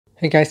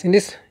Hey guys, in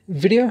this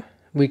video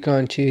we're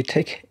going to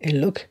take a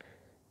look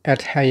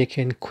at how you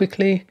can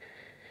quickly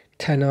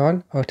turn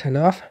on or turn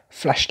off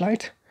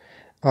flashlight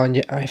on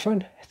your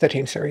iPhone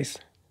 13 series.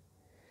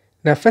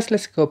 Now first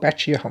let's go back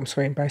to your home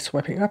screen by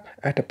swiping up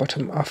at the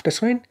bottom of the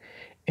screen,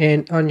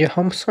 and on your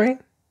home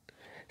screen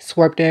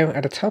swipe down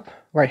at the top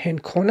right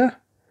hand corner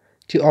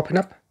to open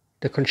up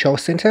the control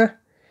center.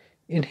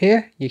 In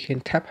here you can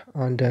tap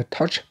on the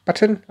touch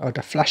button or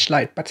the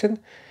flashlight button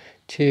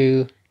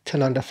to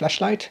turn on the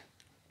flashlight,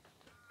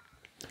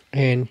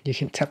 and you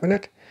can tap on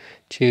it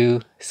to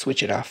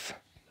switch it off.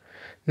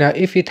 Now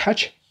if you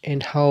touch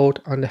and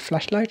hold on the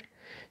flashlight,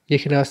 you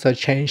can also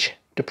change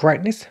the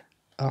brightness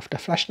of the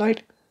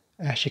flashlight.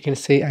 As you can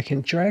see, I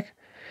can drag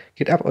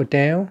it up or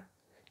down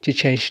to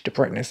change the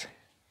brightness,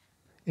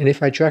 and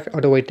if I drag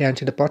all the way down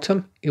to the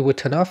bottom, it will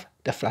turn off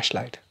the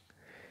flashlight.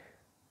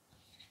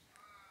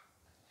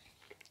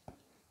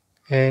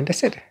 And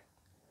that's it.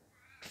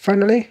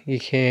 Finally, you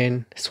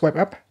can swipe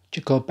up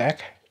to go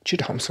back to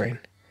the home screen.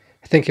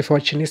 Thank you for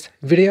watching this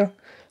video.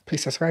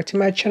 Please subscribe to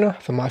my channel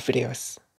for more videos.